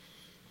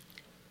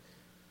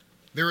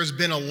There has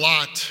been a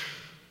lot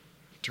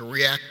to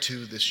react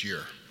to this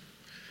year,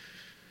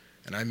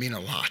 and I mean a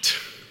lot.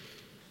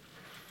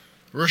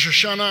 Rosh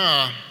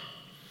Hashanah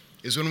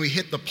is when we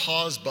hit the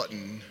pause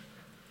button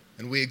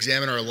and we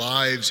examine our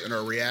lives and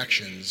our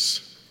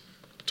reactions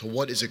to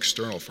what is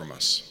external from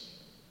us.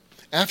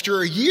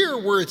 After a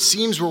year where it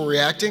seems we're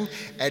reacting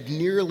at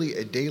nearly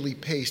a daily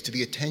pace to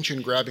the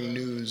attention-grabbing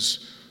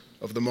news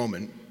of the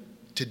moment,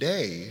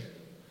 today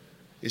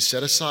is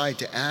set aside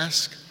to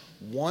ask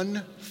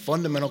one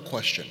fundamental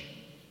question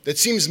that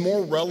seems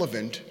more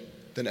relevant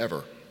than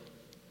ever.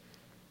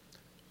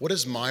 What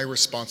is my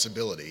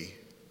responsibility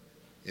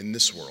in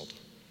this world?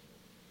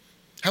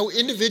 How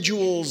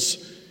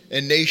individuals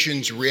and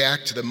nations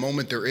react to the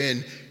moment they're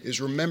in is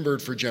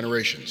remembered for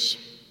generations.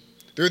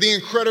 They're the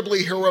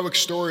incredibly heroic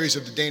stories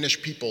of the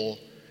Danish people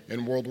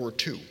in World War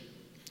II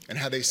and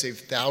how they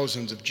saved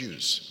thousands of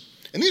Jews.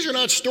 And these are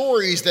not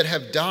stories that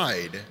have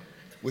died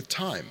with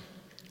time.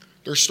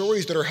 They're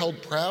stories that are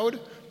held proud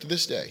to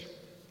this day.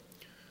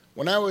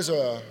 When I was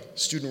a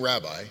student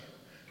rabbi,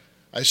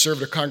 I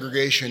served a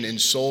congregation in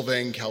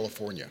Solvang,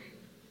 California,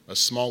 a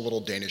small little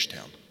Danish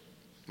town.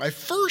 My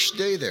first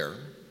day there,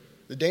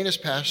 the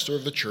Danish pastor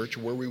of the church,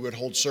 where we would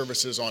hold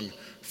services on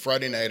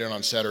Friday night and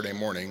on Saturday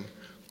morning,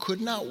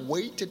 could not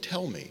wait to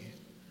tell me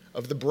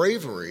of the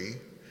bravery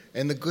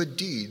and the good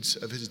deeds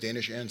of his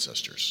Danish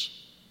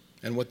ancestors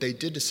and what they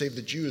did to save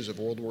the Jews of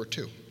World War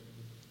II.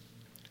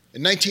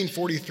 In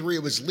 1943,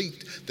 it was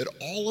leaked that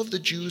all of the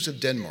Jews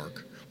of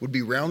Denmark would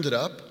be rounded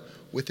up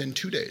within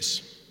 2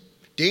 days.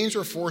 Danes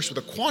were forced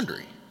with a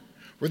quandary.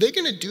 Were they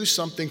going to do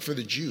something for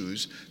the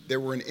Jews that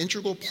were an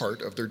integral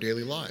part of their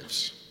daily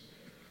lives?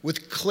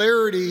 With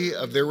clarity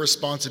of their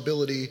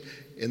responsibility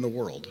in the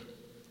world,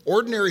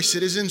 ordinary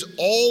citizens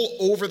all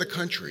over the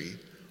country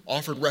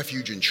offered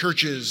refuge in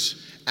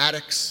churches,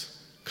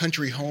 attics,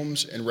 country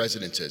homes, and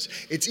residences.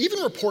 It's even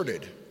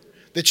reported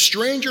that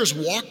strangers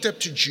walked up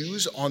to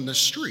Jews on the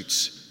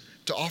streets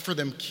to offer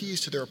them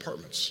keys to their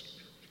apartments.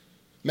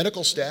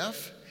 Medical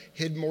staff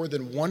hid more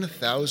than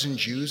 1,000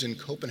 Jews in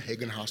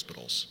Copenhagen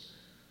hospitals.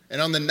 And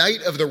on the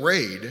night of the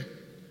raid,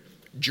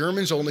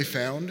 Germans only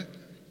found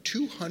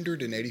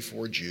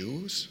 284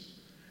 Jews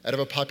out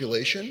of a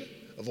population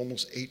of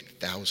almost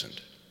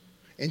 8,000.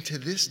 And to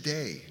this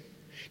day,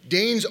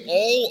 Danes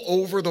all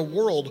over the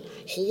world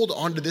hold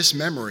on to this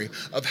memory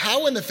of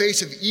how in the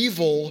face of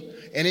evil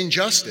and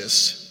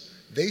injustice,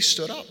 they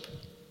stood up.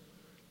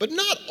 But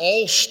not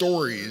all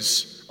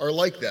stories are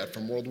like that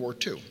from World War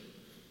II.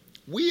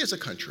 We as a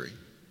country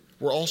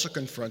were also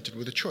confronted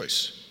with a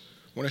choice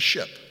when a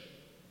ship,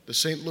 the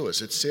St. Louis,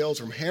 it sailed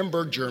from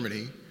Hamburg,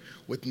 Germany,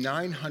 with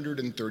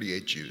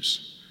 938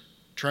 Jews,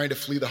 trying to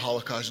flee the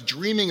Holocaust,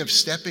 dreaming of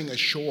stepping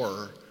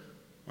ashore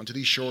onto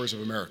these shores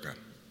of America.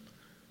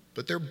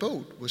 But their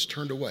boat was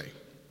turned away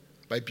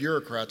by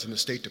bureaucrats in the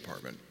State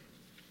Department.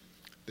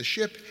 The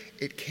ship,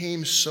 it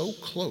came so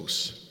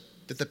close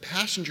that the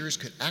passengers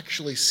could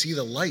actually see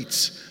the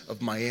lights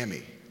of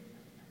Miami.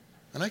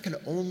 And I can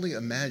only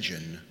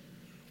imagine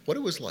what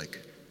it was like,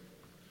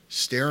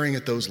 staring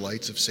at those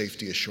lights of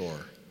safety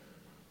ashore,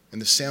 and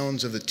the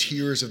sounds of the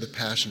tears of the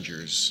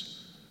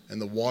passengers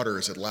and the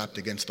waters that lapped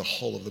against the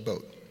hull of the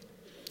boat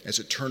as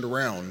it turned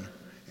around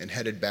and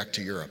headed back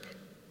to Europe,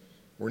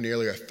 where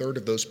nearly a third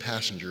of those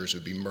passengers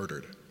would be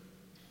murdered,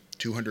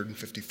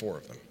 254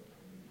 of them.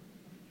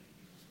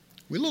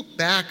 We look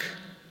back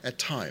at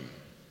time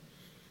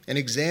and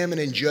examine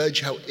and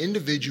judge how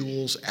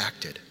individuals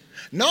acted,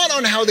 not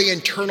on how they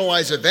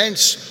internalized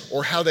events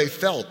or how they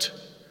felt.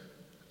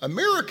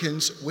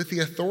 Americans with the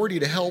authority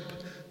to help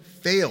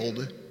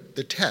failed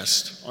the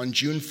test on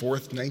June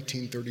 4th,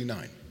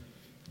 1939.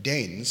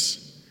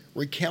 Danes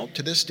recount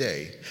to this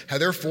day how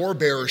their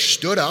forebears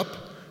stood up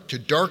to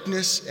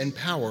darkness and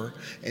power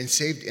and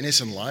saved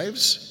innocent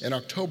lives in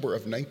October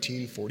of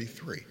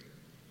 1943.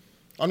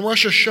 On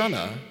Rosh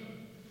Hashanah,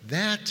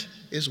 that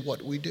is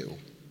what we do.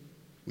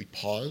 We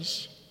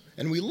pause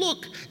and we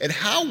look at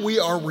how we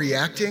are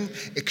reacting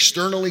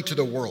externally to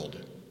the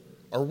world.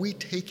 Are we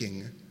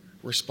taking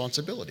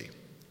responsibility?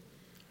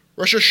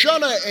 Rosh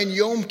Hashanah and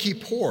Yom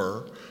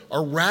Kippur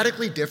are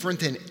radically different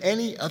than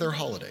any other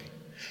holiday.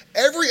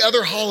 Every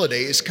other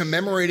holiday is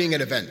commemorating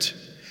an event.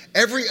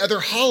 Every other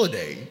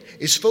holiday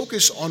is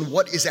focused on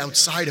what is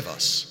outside of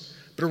us.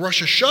 But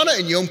Rosh Hashanah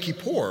and Yom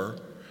Kippur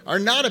are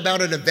not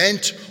about an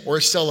event or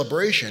a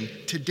celebration.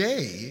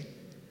 Today,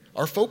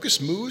 our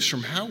focus moves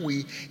from how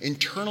we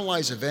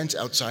internalize events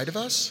outside of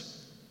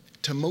us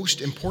to,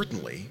 most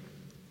importantly,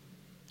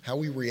 how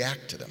we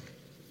react to them.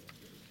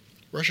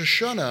 Rosh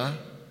Hashanah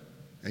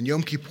and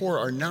Yom Kippur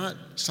are not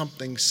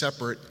something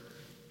separate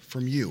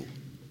from you.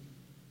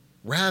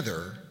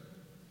 Rather,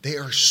 they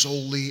are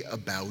solely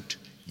about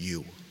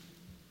you.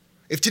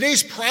 If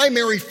today's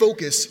primary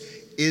focus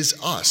is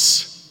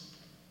us,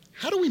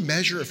 how do we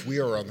measure if we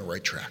are on the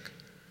right track?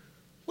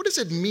 What does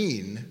it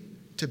mean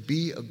to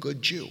be a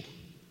good Jew?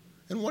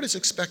 And what is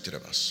expected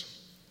of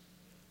us?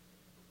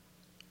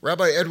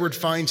 Rabbi Edward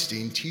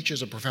Feinstein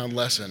teaches a profound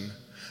lesson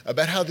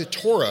about how the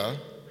Torah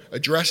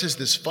addresses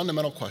this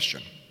fundamental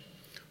question.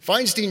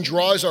 Feinstein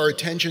draws our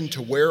attention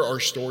to where our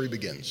story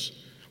begins,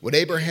 when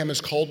Abraham is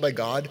called by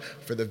God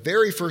for the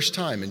very first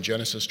time in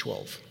Genesis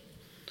 12.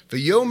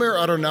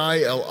 V'yomer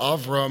Adonai el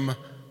Avram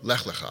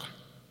lech lecha.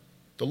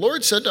 The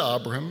Lord said to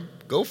Abraham,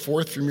 "Go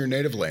forth from your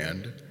native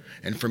land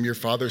and from your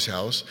father's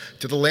house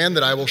to the land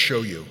that I will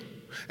show you.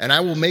 And I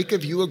will make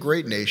of you a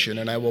great nation,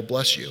 and I will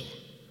bless you,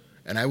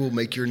 and I will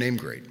make your name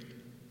great."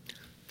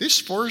 This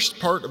first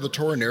part of the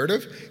Torah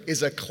narrative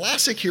is a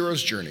classic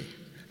hero's journey,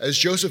 as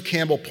Joseph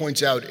Campbell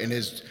points out in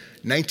his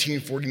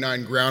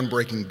 1949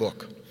 groundbreaking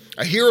book.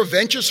 A hero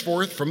ventures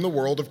forth from the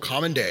world of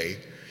common day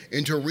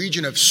into a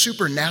region of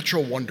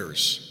supernatural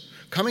wonders,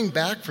 coming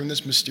back from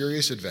this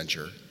mysterious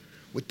adventure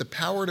with the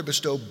power to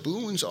bestow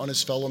boons on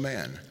his fellow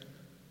man.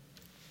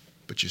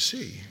 But you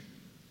see,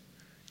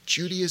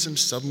 Judaism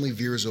suddenly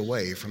veers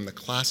away from the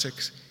classic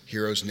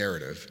hero's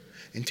narrative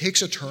and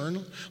takes a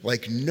turn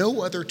like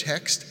no other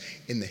text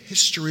in the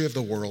history of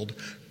the world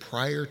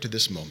prior to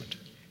this moment.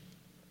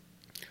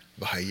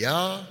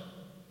 V'haya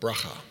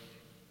bracha,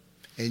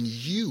 and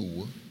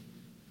you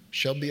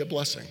shall be a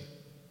blessing.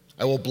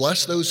 I will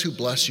bless those who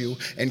bless you,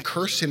 and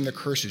curse him that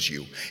curses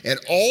you. And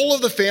all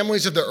of the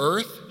families of the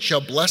earth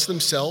shall bless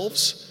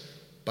themselves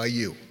by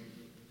you.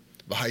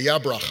 V'haya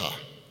bracha,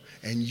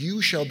 and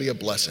you shall be a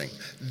blessing.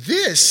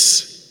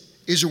 This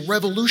is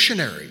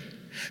revolutionary,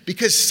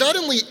 because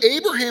suddenly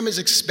Abraham is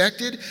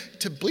expected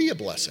to be a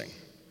blessing.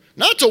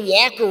 Not to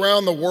walk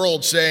around the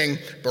world saying,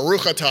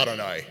 Baruch atah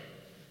Adonai.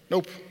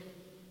 Nope.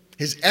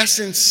 His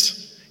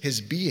essence,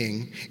 his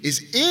being,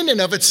 is in and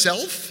of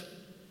itself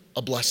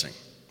a blessing.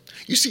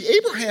 You see,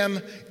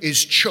 Abraham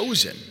is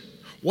chosen.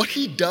 What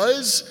he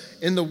does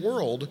in the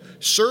world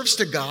serves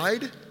to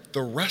guide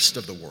the rest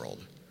of the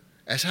world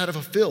as how to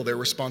fulfill their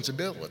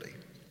responsibility.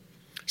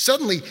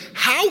 Suddenly,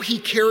 how he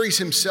carries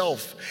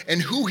himself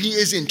and who he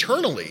is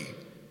internally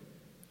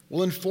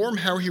will inform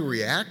how he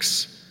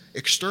reacts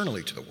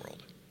externally to the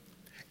world.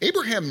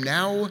 Abraham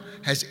now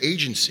has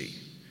agency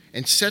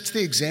and sets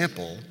the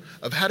example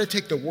of how to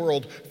take the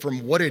world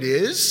from what it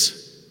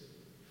is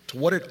to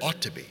what it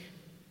ought to be.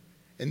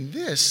 And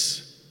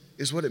this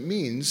is what it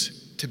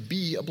means to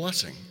be a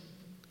blessing.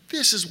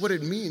 This is what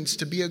it means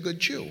to be a good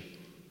Jew.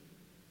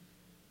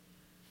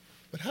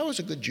 But how is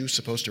a good Jew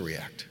supposed to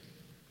react?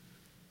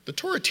 The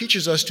Torah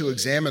teaches us to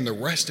examine the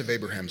rest of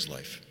Abraham's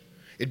life.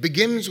 It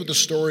begins with the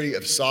story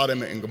of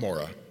Sodom and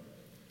Gomorrah.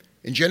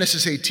 In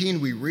Genesis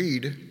 18, we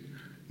read,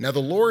 "Now the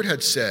Lord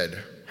had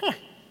said,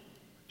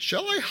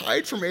 shall I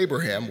hide from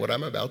Abraham what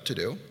I'm about to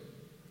do?"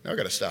 Now I've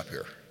got to stop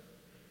here,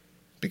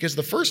 because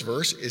the first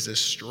verse is as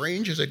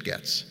strange as it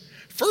gets.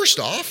 First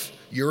off,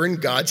 you're in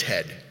God's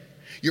head.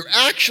 You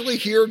actually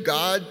hear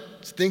God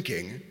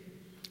thinking.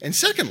 And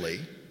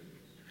secondly,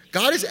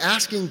 God is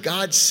asking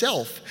God's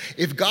self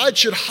if God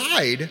should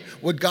hide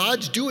what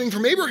God's doing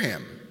from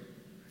Abraham.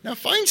 Now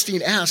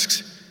Feinstein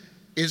asks,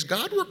 is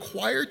God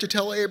required to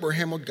tell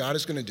Abraham what God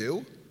is going to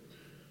do?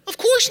 Of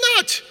course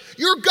not.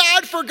 You're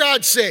God, for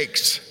God's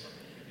sakes.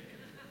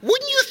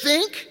 Wouldn't you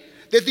think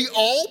that the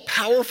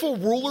all-powerful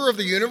ruler of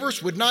the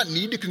universe would not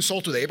need to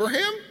consult with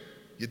Abraham?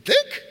 You'd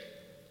think.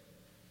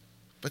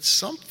 But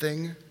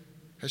something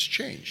has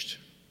changed,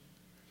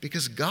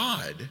 because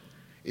God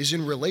is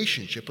in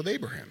relationship with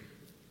Abraham.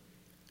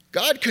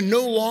 God can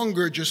no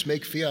longer just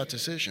make fiat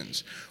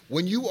decisions.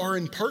 When you are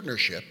in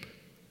partnership,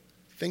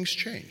 things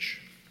change.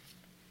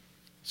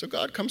 So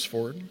God comes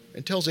forward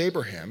and tells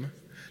Abraham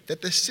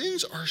that the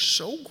sins are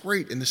so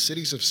great in the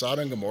cities of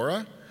Sodom and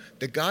Gomorrah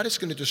that God is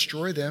going to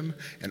destroy them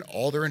and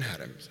all their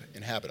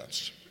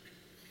inhabitants.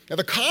 Now,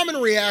 the common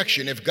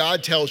reaction if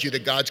God tells you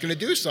that God's going to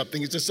do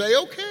something is to say,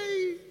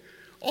 okay,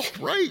 all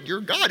right,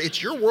 you're God.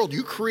 It's your world.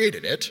 You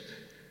created it.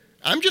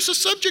 I'm just a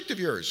subject of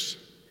yours.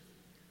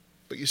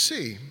 But you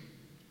see,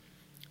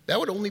 that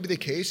would only be the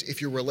case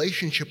if your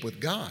relationship with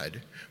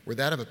God were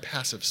that of a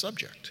passive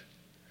subject.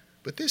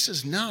 But this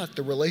is not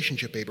the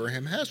relationship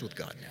Abraham has with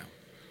God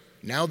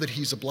now that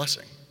he's a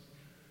blessing.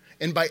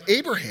 And by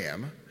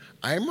Abraham,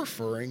 I am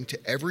referring to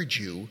every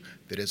Jew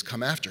that has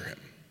come after him,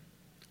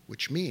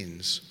 which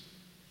means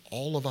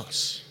all of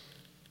us.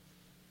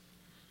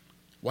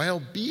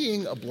 While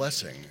being a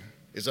blessing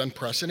is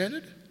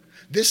unprecedented,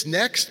 this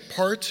next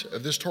part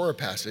of this Torah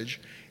passage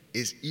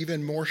is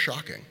even more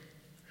shocking.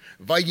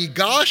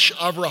 Vayigash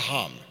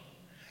Avraham.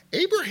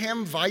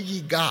 Abraham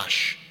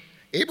vayigash.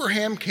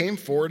 Abraham came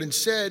forward and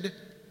said,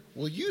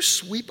 will you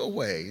sweep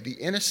away the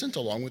innocent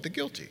along with the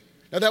guilty?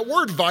 Now that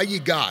word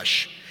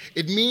vayigash,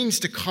 it means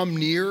to come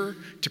near,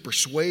 to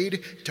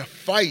persuade, to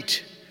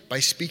fight by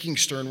speaking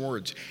stern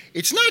words.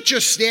 It's not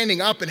just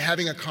standing up and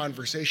having a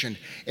conversation.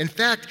 In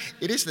fact,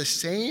 it is the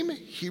same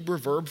Hebrew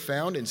verb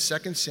found in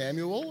 2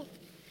 Samuel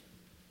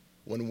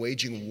when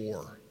waging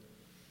war.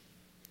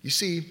 You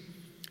see,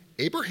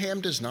 Abraham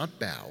does not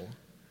bow,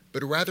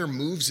 but rather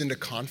moves into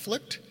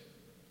conflict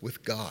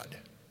with God,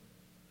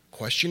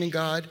 questioning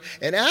God,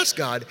 and asks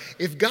God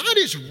if God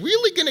is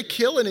really going to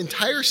kill an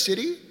entire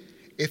city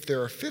if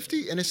there are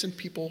 50 innocent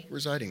people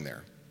residing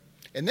there.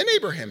 And then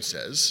Abraham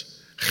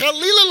says,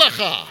 Chalila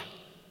lacha,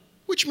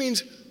 which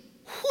means,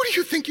 who do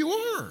you think you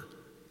are?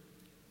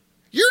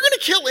 You're going to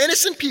kill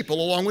innocent people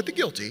along with the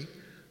guilty.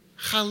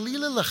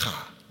 Chalila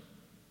lecha.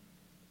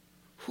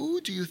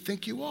 Who do you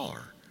think you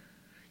are?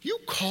 You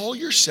call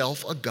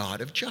yourself a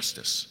God of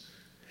justice.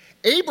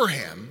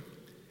 Abraham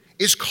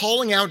is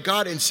calling out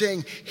God and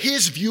saying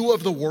his view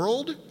of the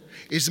world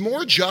is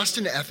more just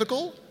and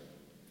ethical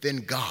than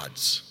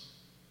God's.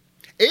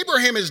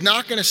 Abraham is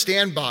not going to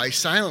stand by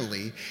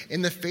silently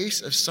in the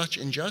face of such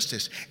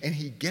injustice. And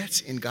he gets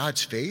in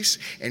God's face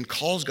and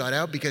calls God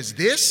out because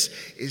this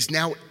is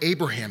now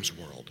Abraham's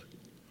world,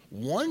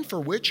 one for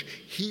which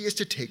he is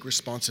to take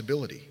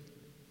responsibility.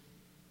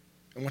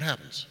 And what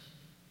happens?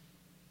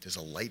 Does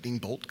a lightning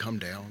bolt come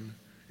down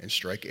and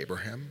strike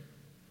Abraham?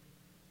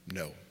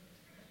 No.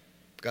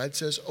 God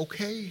says,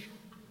 okay,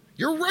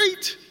 you're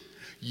right.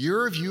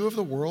 Your view of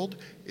the world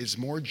is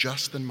more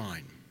just than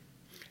mine.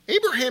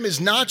 Abraham is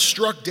not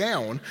struck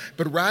down,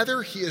 but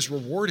rather he is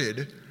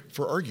rewarded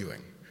for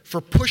arguing,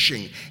 for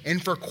pushing,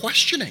 and for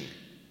questioning.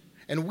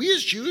 And we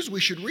as Jews,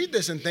 we should read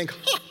this and think,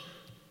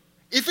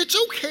 if it's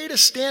okay to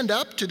stand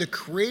up to the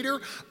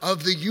creator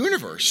of the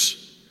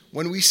universe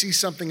when we see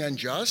something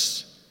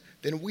unjust,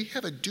 then we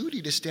have a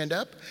duty to stand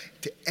up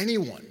to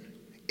anyone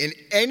in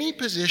any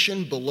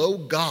position below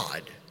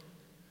God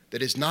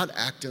that is not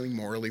acting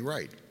morally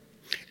right.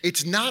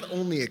 It's not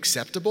only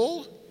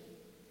acceptable,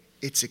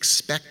 it's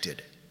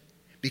expected.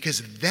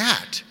 Because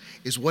that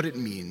is what it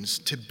means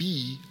to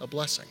be a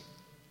blessing.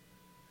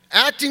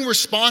 Acting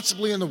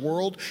responsibly in the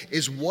world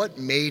is what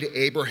made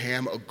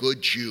Abraham a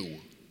good Jew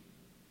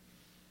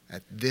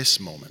at this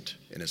moment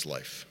in his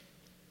life.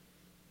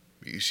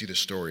 But you see, the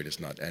story does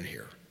not end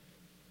here.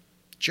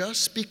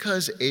 Just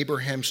because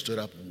Abraham stood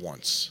up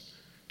once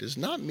does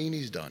not mean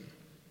he's done.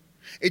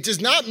 It does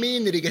not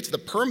mean that he gets the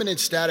permanent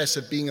status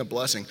of being a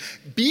blessing.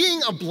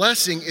 Being a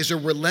blessing is a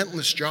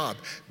relentless job.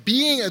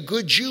 Being a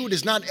good Jew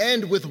does not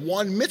end with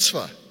one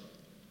mitzvah.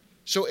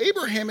 So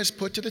Abraham is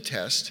put to the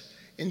test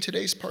in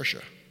today's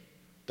Parsha,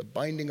 the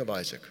binding of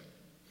Isaac.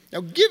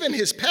 Now, given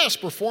his past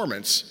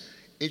performance,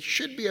 it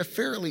should be a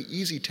fairly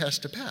easy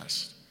test to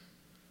pass.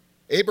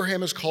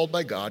 Abraham is called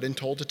by God and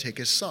told to take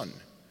his son,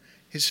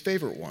 his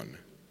favorite one,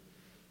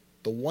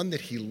 the one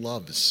that he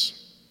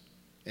loves,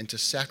 and to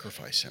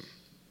sacrifice him.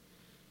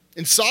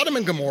 In Sodom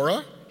and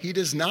Gomorrah, he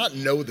does not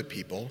know the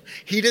people.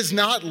 He does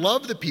not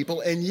love the people,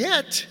 and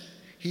yet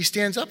he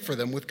stands up for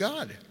them with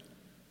God.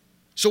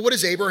 So what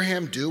does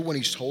Abraham do when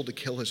he's told to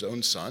kill his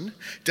own son?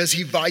 Does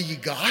he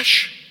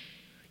vayigash?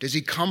 Does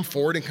he come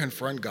forward and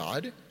confront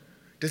God?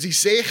 Does he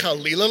say,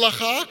 Chalila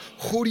lecha?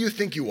 Who do you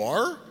think you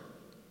are?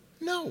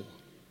 No.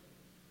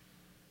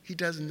 He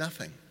does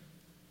nothing.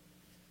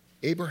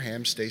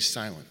 Abraham stays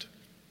silent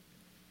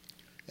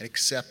and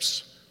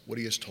accepts what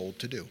he is told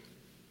to do.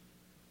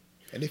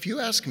 And if you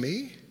ask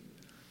me,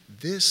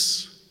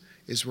 this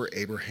is where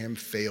Abraham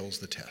fails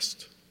the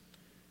test.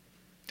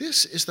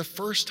 This is the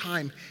first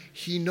time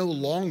he no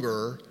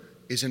longer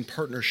is in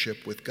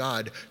partnership with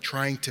God,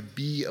 trying to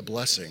be a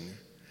blessing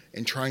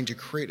and trying to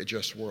create a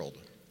just world.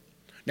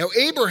 Now,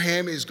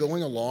 Abraham is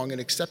going along and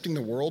accepting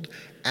the world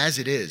as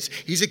it is.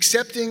 He's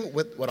accepting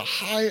what a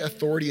high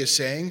authority is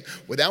saying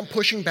without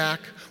pushing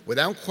back,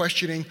 without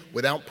questioning,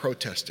 without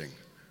protesting.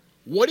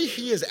 What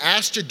he is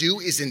asked to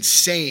do is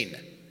insane.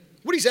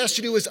 What he's asked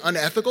to do is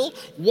unethical.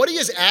 What he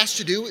is asked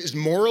to do is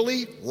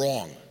morally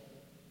wrong.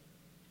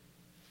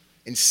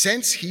 And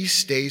since he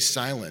stays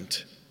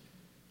silent,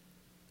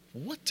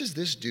 what does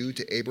this do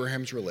to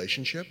Abraham's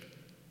relationship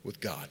with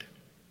God?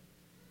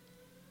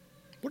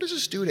 What does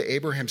this do to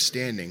Abraham's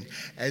standing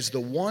as the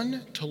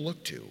one to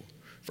look to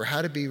for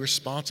how to be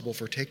responsible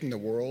for taking the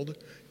world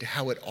to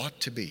how it ought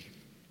to be?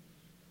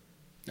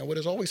 Now, what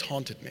has always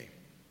haunted me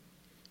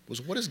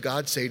was, what does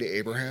God say to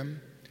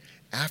Abraham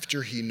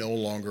after he no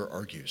longer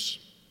argues?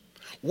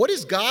 What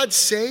does God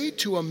say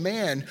to a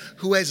man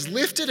who has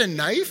lifted a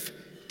knife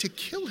to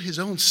kill his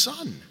own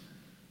son?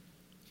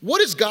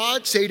 What does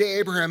God say to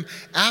Abraham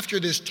after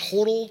this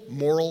total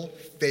moral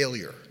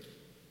failure?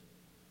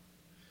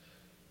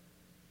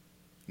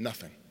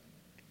 Nothing.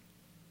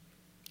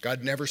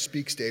 God never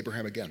speaks to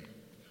Abraham again.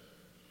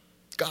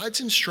 God's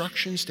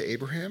instructions to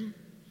Abraham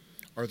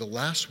are the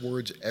last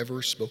words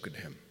ever spoken to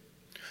him.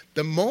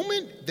 The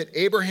moment that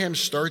Abraham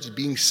starts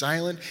being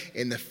silent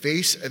in the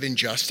face of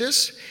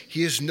injustice,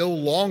 he is no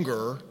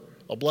longer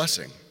a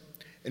blessing.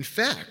 In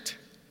fact,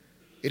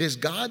 it is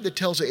God that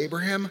tells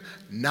Abraham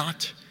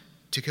not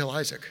to kill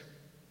Isaac.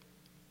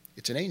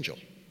 It's an angel.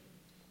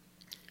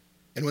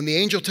 And when the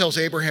angel tells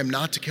Abraham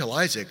not to kill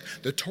Isaac,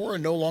 the Torah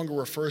no longer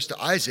refers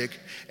to Isaac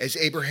as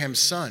Abraham's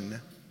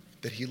son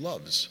that he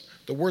loves.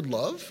 The word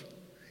love,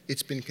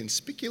 it's been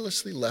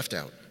conspicuously left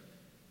out.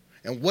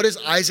 And what does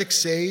Isaac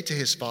say to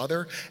his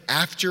father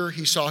after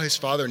he saw his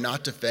father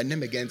not defend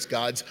him against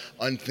God's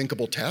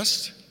unthinkable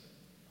test?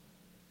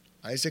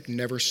 Isaac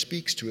never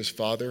speaks to his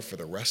father for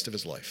the rest of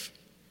his life.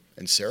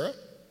 And Sarah,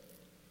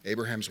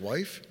 Abraham's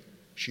wife,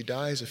 she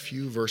dies a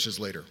few verses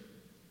later.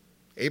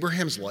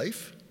 Abraham's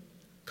life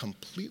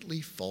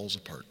completely falls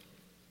apart.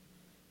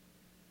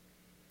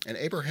 And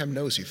Abraham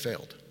knows he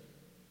failed.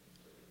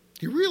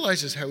 He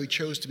realizes how he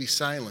chose to be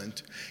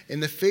silent in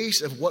the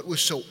face of what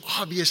was so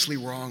obviously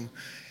wrong.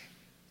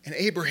 And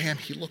Abraham,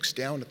 he looks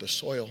down at the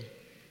soil.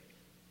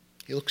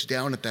 He looks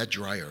down at that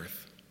dry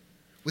earth.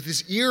 With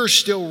his ears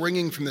still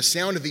ringing from the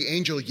sound of the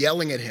angel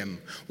yelling at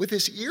him, with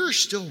his ears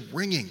still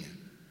ringing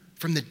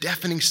from the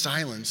deafening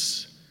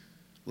silence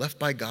left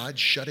by God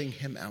shutting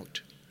him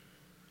out.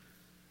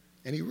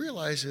 And he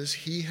realizes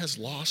he has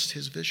lost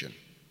his vision.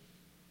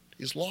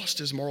 He's lost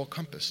his moral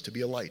compass to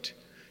be a light,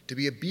 to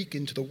be a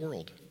beacon to the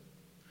world.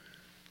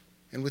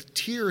 And with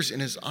tears in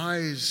his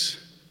eyes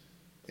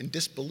and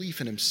disbelief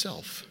in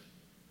himself,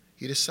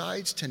 he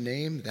decides to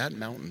name that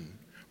mountain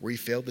where he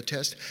failed the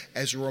test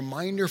as a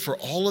reminder for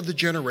all of the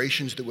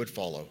generations that would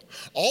follow,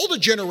 all the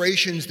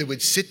generations that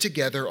would sit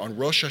together on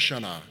Rosh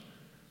Hashanah,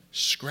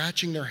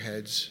 scratching their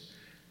heads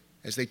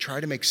as they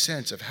try to make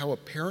sense of how a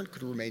parent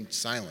could remain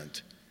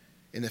silent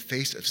in the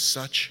face of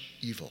such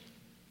evil.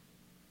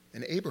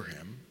 And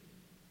Abraham,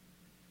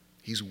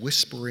 he's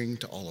whispering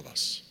to all of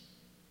us.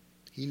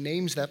 He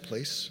names that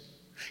place.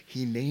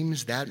 He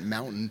names that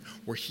mountain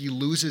where he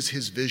loses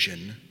his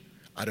vision,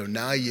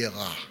 Adonai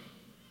Yirah.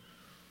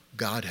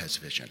 God has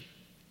vision.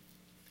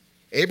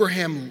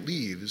 Abraham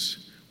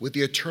leaves with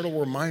the eternal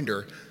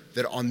reminder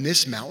that on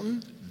this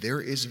mountain,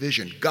 there is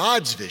vision,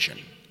 God's vision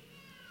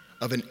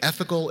of an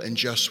ethical and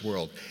just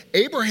world.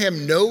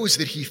 Abraham knows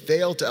that he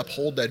failed to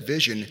uphold that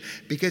vision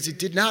because it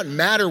did not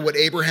matter what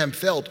Abraham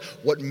felt.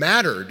 What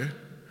mattered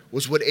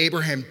was what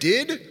Abraham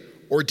did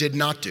or did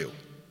not do.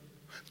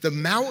 The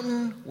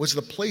mountain was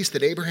the place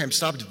that Abraham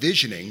stopped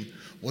visioning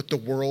what the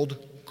world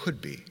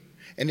could be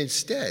and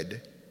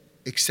instead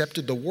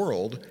accepted the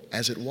world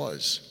as it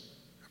was.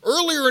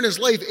 Earlier in his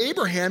life,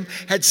 Abraham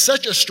had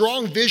such a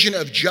strong vision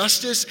of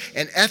justice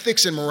and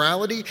ethics and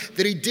morality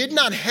that he did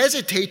not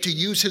hesitate to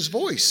use his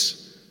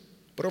voice.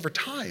 But over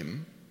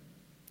time,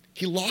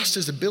 he lost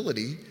his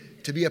ability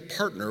to be a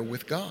partner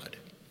with God,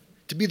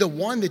 to be the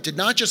one that did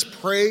not just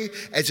pray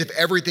as if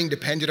everything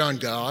depended on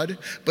God,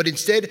 but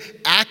instead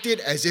acted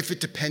as if it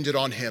depended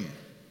on him,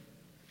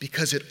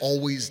 because it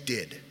always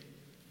did.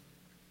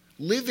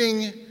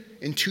 Living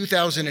in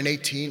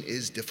 2018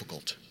 is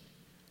difficult.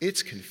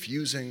 It's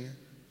confusing,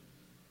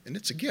 and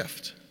it's a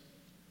gift.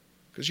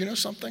 Because you know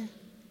something?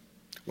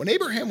 When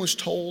Abraham was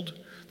told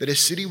that his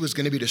city was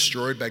going to be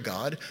destroyed by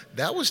God,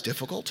 that was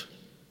difficult.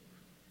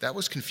 That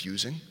was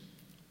confusing.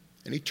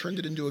 And he turned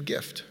it into a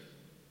gift.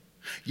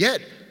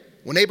 Yet,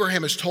 when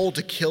Abraham is told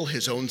to kill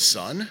his own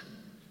son,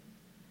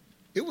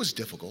 it was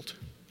difficult.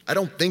 I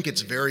don't think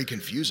it's very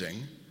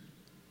confusing.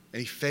 And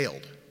he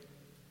failed.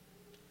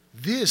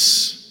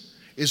 This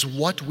is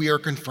what we are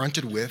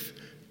confronted with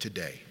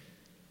today.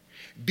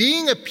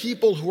 Being a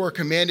people who are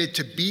commanded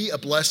to be a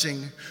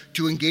blessing,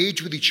 to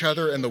engage with each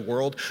other and the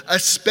world,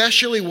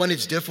 especially when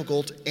it's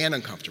difficult and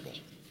uncomfortable.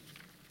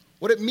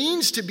 What it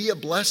means to be a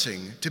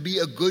blessing, to be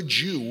a good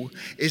Jew,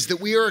 is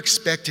that we are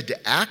expected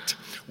to act,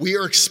 we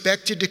are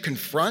expected to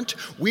confront,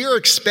 we are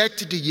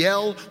expected to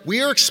yell,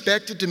 we are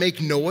expected to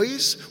make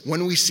noise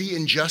when we see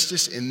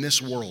injustice in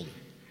this world.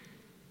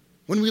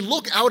 When we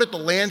look out at the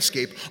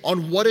landscape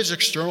on what is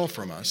external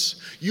from us,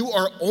 you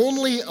are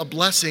only a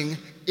blessing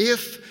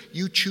if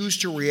you choose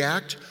to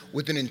react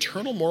with an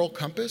internal moral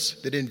compass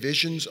that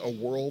envisions a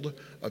world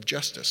of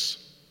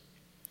justice.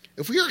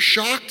 If we are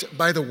shocked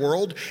by the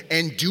world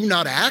and do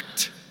not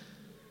act,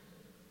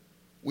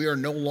 we are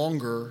no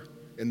longer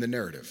in the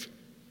narrative.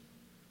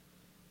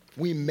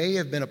 We may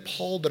have been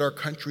appalled that our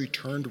country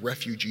turned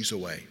refugees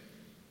away.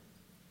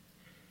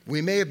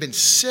 We may have been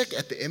sick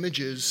at the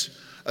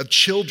images of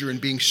children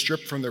being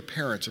stripped from their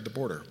parents at the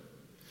border.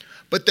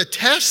 But the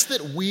test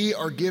that we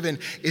are given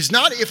is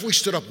not if we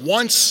stood up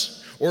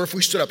once or if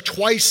we stood up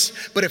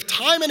twice, but if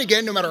time and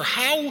again, no matter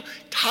how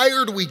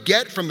tired we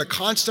get from the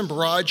constant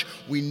barrage,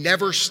 we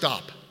never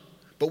stop.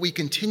 But we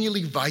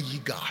continually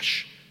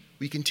vayigash.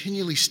 We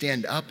continually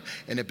stand up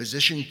in a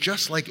position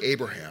just like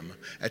Abraham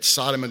at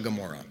Sodom and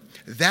Gomorrah.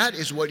 That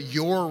is what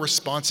your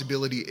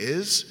responsibility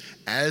is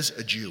as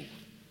a Jew.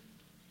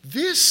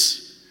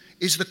 This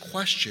is the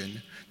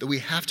question that we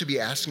have to be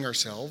asking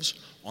ourselves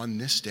on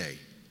this day.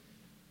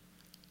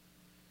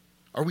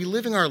 Are we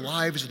living our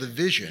lives with a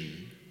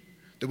vision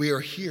that we are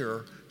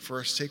here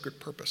for a sacred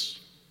purpose?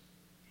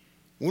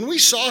 When we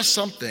saw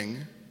something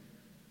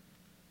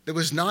that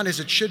was not as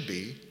it should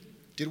be,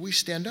 did we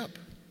stand up?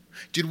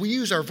 Did we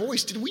use our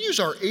voice? Did we use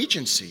our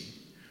agency?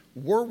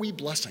 Were we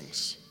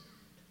blessings?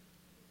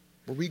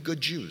 Were we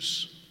good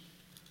Jews?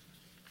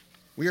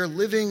 We are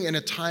living in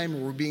a time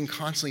where we're being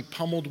constantly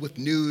pummeled with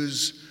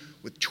news,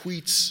 with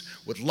tweets,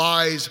 with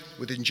lies,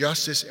 with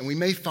injustice, and we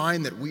may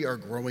find that we are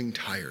growing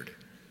tired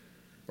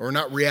or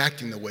not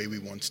reacting the way we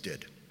once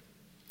did.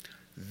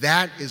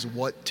 That is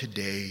what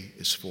today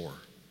is for,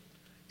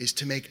 is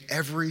to make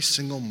every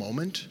single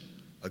moment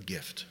a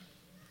gift.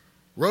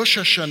 Rosh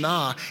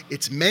Hashanah,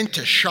 it's meant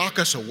to shock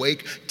us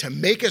awake, to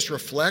make us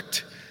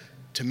reflect,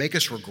 to make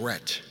us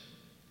regret,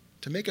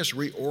 to make us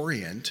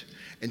reorient,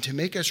 and to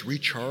make us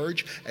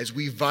recharge as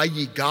we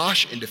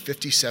vayigash into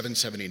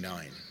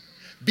 5779.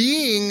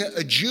 Being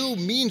a Jew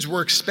means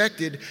we're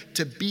expected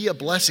to be a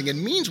blessing. It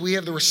means we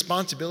have the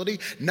responsibility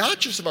not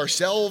just of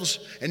ourselves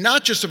and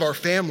not just of our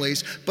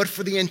families, but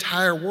for the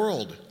entire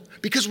world.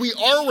 Because we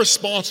are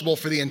responsible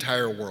for the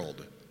entire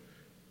world.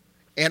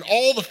 And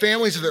all the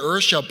families of the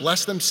earth shall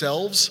bless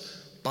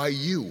themselves by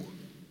you.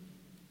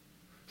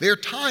 There are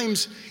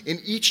times in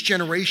each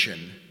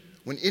generation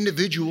when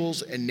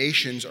individuals and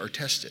nations are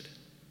tested.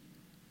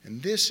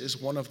 And this is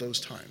one of those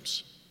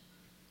times.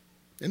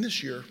 In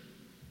this year,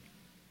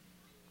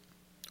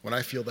 when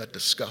I feel that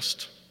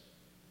disgust,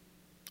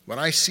 when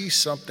I see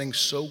something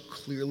so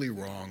clearly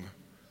wrong,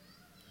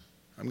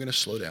 I'm going to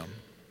slow down.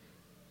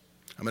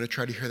 I'm going to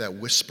try to hear that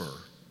whisper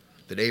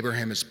that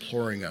Abraham is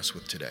imploring us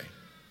with today.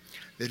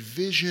 That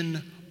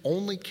vision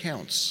only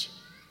counts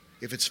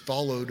if it's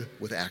followed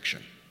with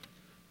action.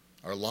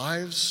 Our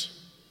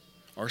lives,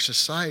 our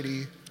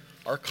society,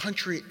 our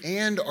country,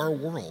 and our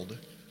world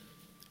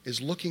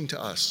is looking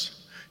to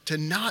us to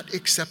not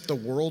accept the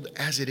world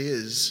as it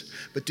is,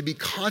 but to be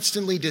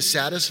constantly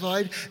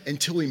dissatisfied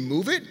until we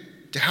move it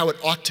to how it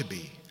ought to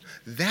be.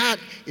 That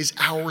is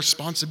our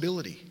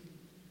responsibility.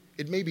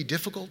 It may be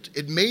difficult,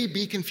 it may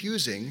be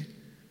confusing,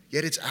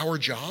 yet it's our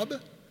job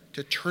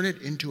to turn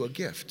it into a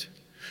gift,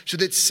 so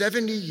that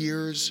 70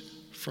 years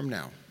from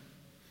now,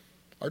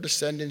 our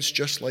descendants,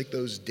 just like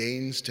those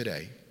Danes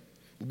today,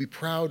 will be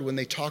proud when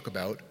they talk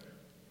about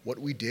what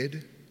we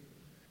did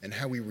and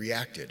how we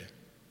reacted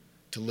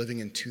to living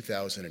in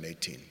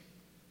 2018.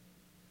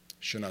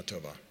 Shana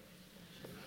Tova.